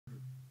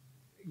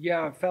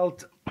Yeah, I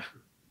felt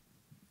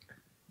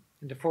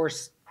in the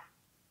first,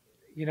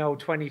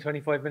 20,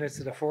 25 minutes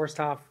of the first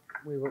half,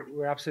 we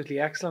were absolutely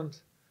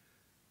excellent.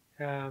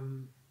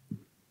 Um,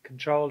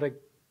 Controlled a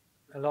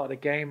lot of the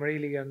game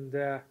really, and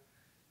it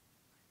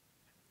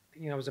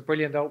was a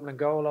brilliant opening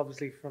goal,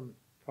 obviously from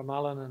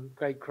Alan, and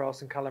great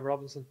cross and Callum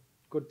Robinson,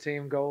 good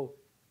team goal.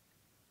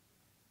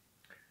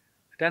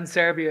 Then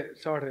Serbia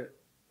sort of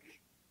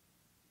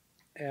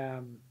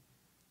um,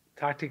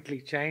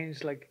 tactically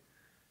changed, like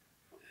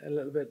a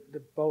little bit. The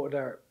both of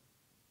their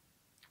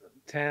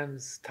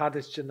tens,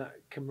 Tadic and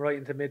came right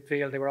into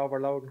midfield. They were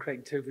overloading,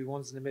 creating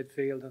 2v1s in the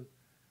midfield, and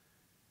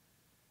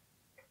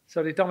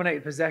so they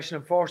dominated possession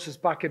and forced us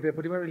back a bit,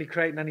 but they weren't really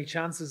creating any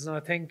chances. And I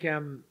think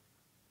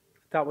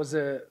that was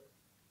an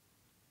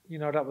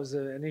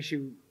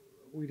issue.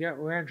 We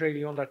weren't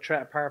really under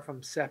threat apart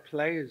from set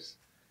plays,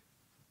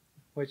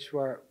 which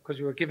were because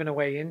we were giving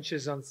away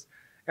inches on.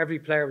 Every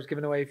player was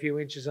giving away a few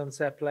inches on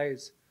set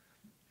plays.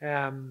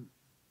 But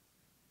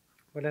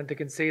then to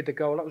concede the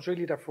goal, that was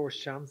really their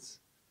first chance.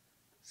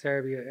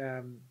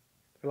 Serbia,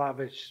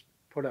 Vlahovic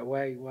put it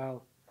away.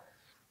 Well,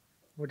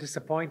 we're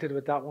disappointed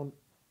with that one.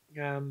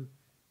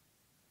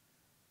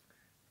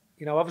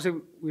 Obviously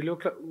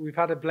we've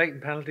had a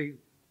blatant penalty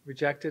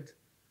rejected.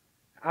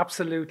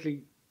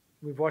 Absolutely,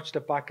 we've watched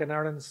it back, and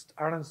Aaron's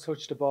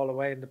touched the ball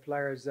away, and the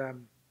players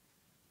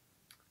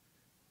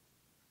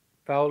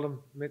fouled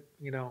him.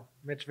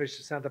 Mitrovic,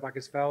 the centre back,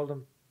 has fouled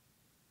him.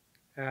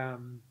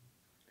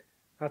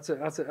 That's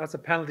a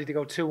penalty to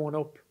go 2-1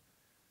 up,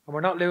 and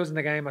we're not losing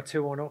the game at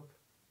 2-1 up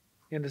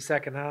in the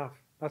second half.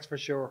 That's for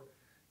sure.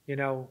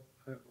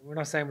 We're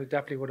not saying we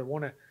definitely would have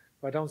won it,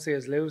 but I don't see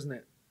us losing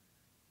it.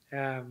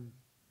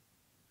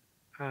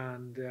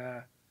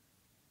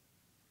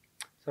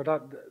 So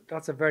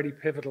that's a very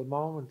pivotal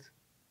moment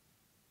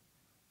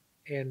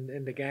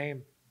in the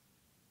game.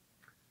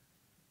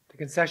 The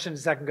concession, the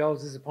second goal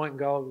is a disappointing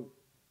goal.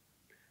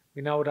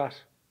 We know that.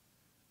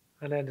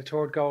 And then the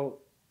third goal,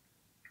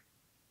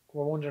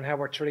 we're wondering how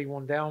we're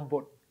 3-1 down,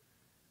 but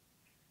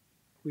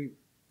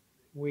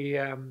we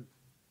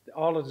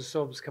all of the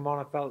subs come on.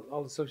 I felt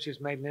all the substitutes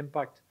made an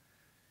impact.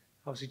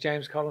 Obviously,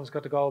 James Collins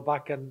got the goal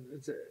back, and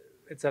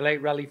it's a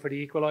late rally for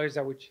the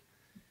equaliser, which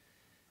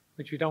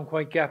we don't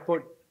quite get.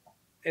 But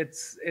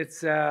it's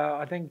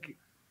I think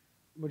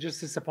we're just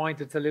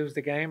disappointed to lose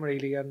the game,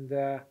 really, and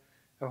it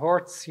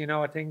hurts.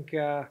 I think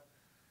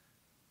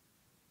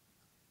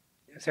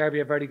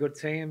Serbia, a very good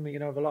team.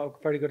 Have a lot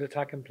of very good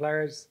attacking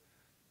players.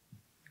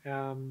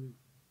 But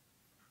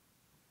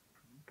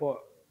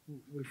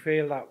we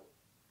feel that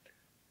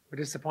we're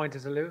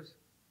disappointed to lose.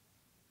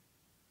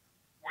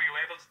 Were you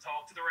able to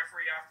talk to the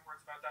referee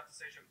afterwards about that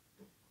decision?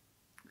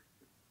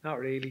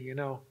 Not really,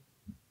 not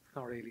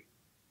really.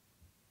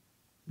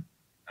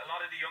 A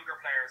lot of the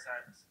younger players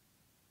had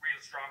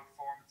real strong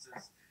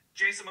performances.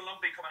 Jason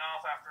Malumbi coming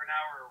off after an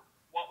hour.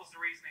 What was the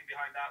reasoning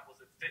behind that? Was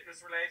it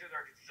fitness related,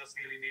 or did you just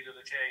feel he needed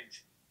a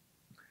change?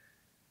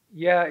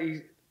 Yeah,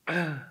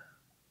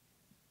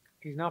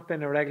 he's not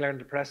been a regular in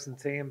the Preston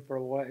team for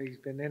a while. He's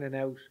been in and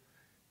out,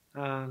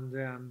 and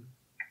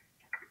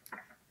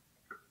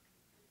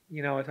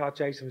I thought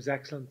Jason was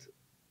excellent.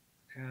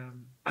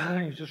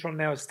 He was just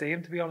running out of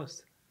steam, to be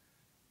honest.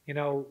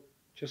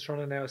 Just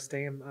running out of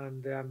steam,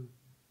 and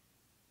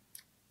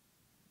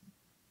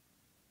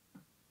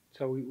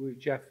so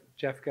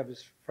Jeff gave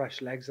us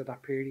fresh legs at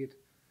that period,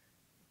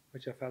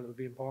 which I felt would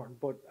be important.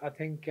 But I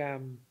think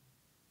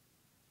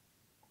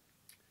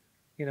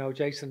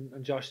Jason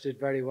and Josh did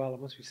very well, it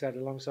must be said,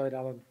 alongside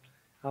Alan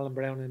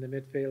Browne in the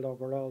midfield.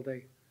 Overall,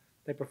 they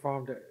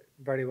performed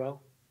very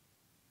well.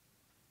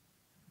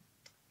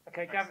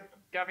 Okay,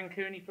 Gavin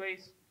Cooney,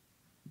 please.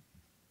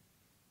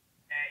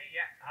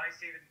 Yeah, hi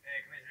Stephen,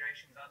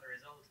 commiserations on the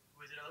result.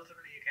 Was it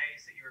ultimately a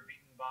case that you were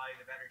beaten by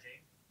the better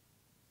team?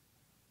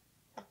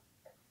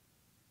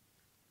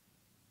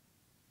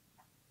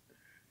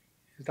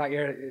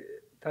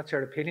 That's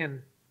your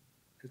opinion?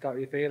 Is that what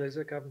you feel, is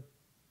it, Gavin?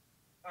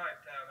 I'm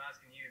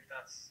asking you if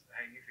that's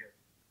how you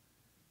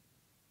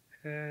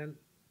feel.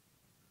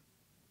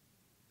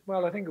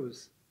 Well, I think it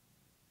was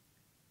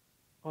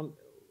on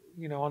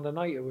the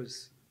night, it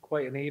was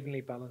quite an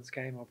evenly balanced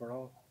game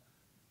overall.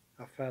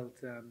 I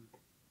felt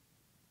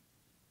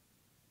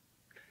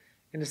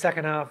in the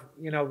second half,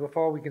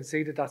 before we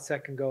conceded that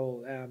second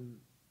goal,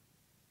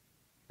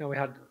 we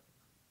had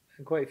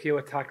quite a few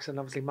attacks, and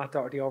obviously Matt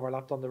Doherty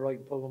overlapped on the right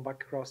and pulled one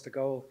back across the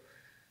goal.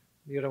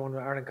 The other one,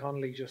 Aaron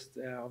Connolly, just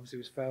obviously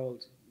was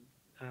fouled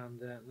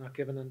and not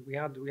given. And we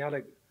had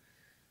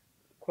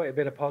quite a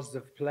bit of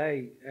positive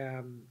play.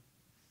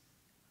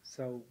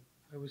 So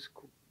it was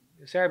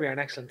Serbia are an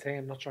excellent team.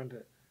 I'm not trying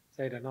to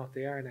say they're not.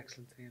 They are an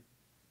excellent team.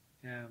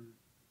 And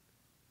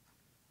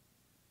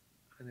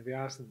if you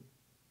ask them,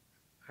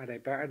 are they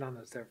better than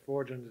us? They're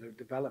further into their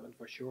development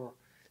for sure,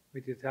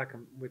 with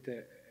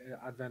the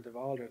advent of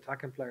all their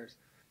attacking players.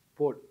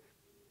 But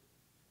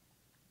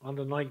on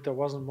the night there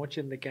wasn't much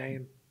in the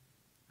game,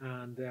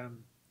 and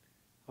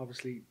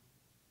obviously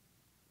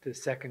the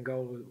second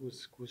goal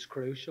was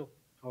crucial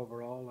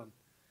overall,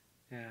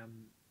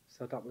 and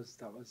So that was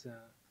it.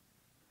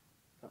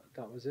 Up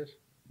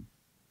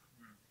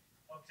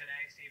to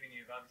now, Stephen,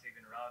 you've obviously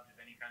been robbed of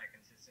any kind of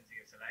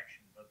consistency of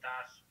selection, but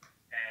that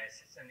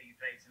system that you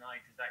played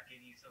tonight, does that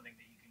give you something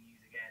that you can use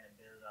again and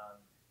build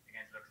on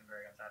against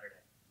Luxembourg on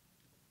Saturday?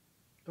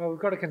 Well, we've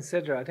got to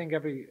consider. I think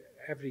every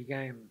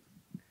game.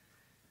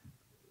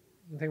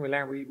 The thing we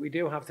learn, we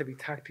do have to be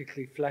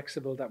tactically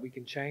flexible, that we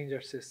can change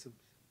our systems,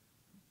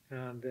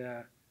 and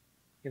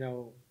you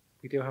know,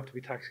 we do have to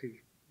be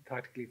tactically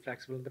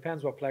flexible. It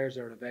depends what players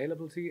are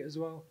available to you as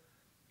well,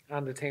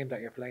 and the team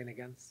that you're playing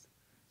against.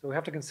 So we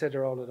have to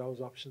consider all of those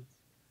options,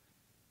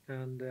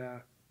 and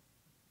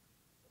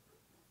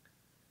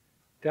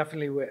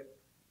definitely with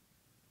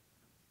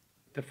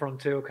the front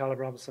two, Callum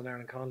Robinson,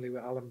 Aaron Connolly,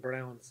 with Alan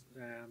Browne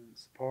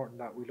supporting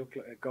that, we look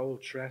like a goal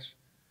threat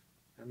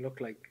and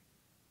look like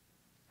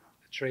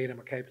the three of them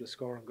are capable of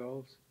scoring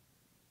goals,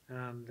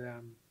 and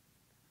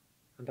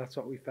that's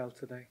what we felt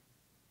today.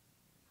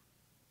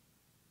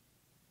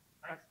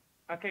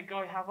 Okay,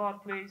 Guy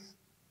Havard, please.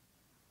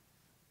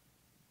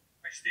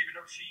 Hey, Stephen,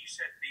 obviously you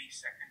said the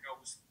second goal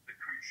was the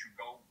crucial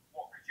goal.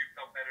 What could you have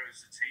done better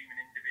as a team and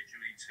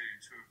individually to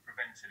have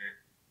prevented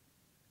it?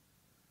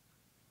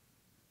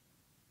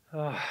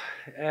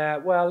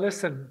 Well,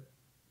 listen,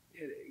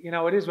 you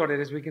know, it is what it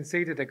is. We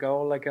conceded a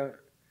goal. Like I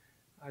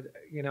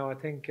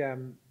think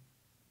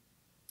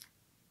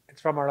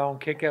it's from our own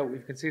kick out.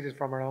 We've conceded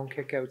from our own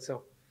kick out,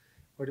 so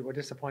we're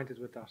disappointed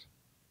with that.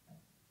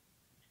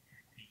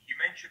 You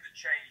mentioned the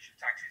change of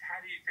tactics.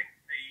 How do you think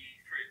the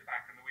three at the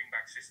back and the wing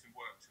back system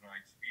worked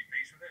tonight? Are you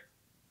pleased with it?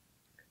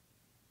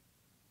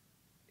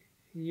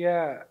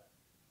 Yeah.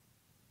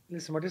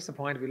 Listen, we're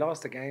disappointed. We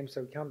lost the game,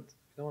 so we don't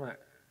want to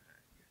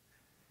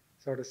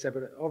sort of say,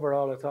 but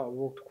overall I thought it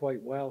worked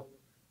quite well.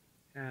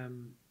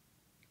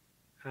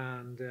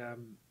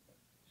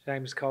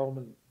 James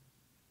Coleman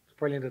was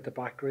brilliant at the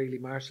back, really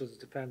marshalled his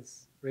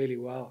defence really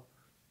well.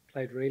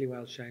 Played really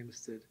well,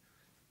 Seamus did.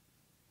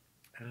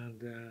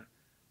 And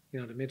you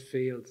know, the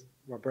midfield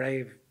were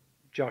brave.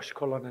 Josh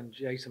Cullen and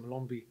Jason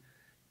Malumbi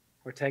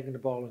were taking the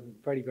ball in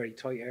very, very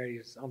tight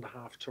areas on the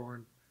half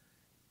turn,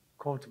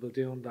 comfortable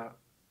doing that.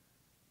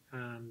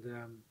 And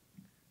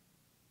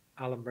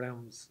Alan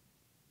Browne's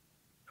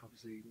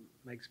obviously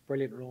makes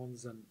brilliant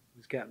runs and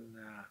was getting,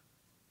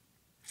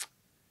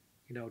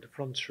 you know, the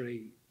front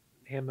three,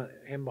 him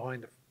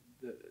behind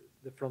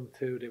the front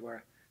two. They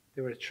were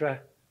a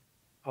threat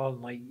all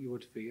night, you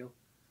would feel.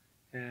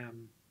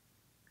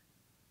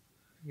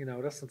 You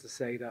know, that's not to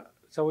say that.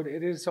 So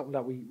it is something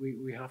that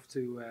we have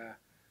to,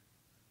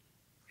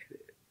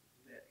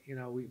 you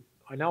know,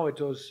 I know it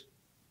does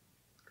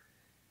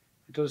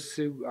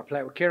suit our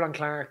player. Kieran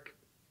Clark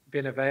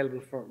being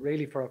available for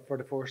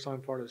the first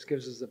time for us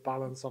gives us a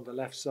balance on the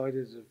left side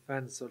of the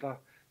defence, so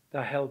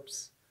that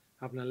helps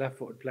having a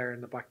left-footed player in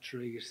the back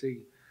three. You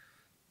see,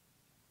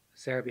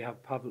 Serbia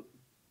have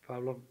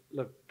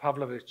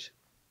Pavlovic,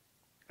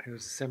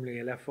 who's similarly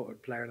a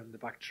left-footed player in the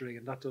back three,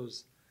 and that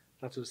does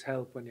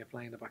help when you're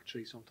playing the back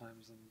three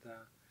sometimes, and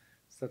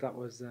so that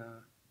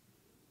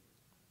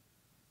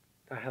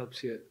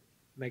helps you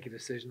make a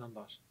decision on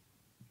that.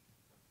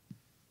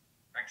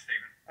 Thanks,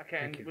 Stephen.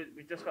 Okay, and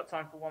we've just got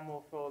time for one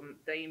more from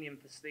Damien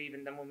for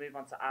Stephen, then we'll move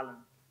on to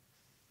Alan.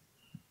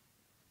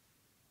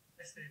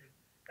 Hey, Stephen.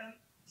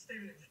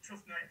 Stephen, it was a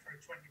tough night for a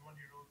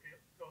 21-year-old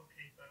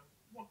goalkeeper.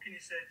 What can you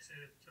say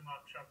to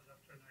Mark Travers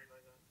after a night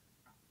like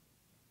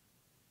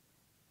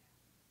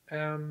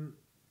that?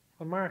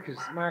 Well,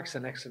 Mark's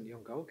an excellent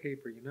young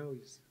goalkeeper. You know,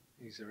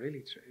 he's a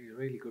really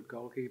good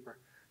goalkeeper.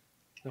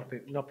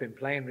 Not been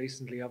playing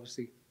recently,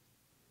 obviously,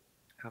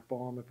 at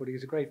Bournemouth, but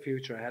he's a great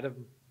future ahead of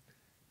him.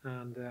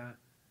 And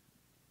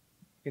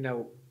you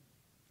know,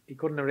 he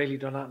couldn't have really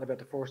done anything about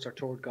the first or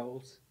third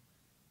goals.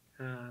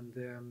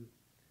 And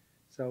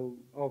so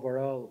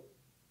overall,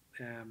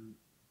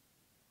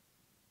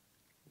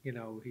 you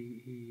know,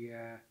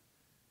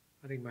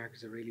 I think Mark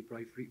has a really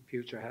bright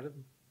future ahead of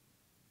him.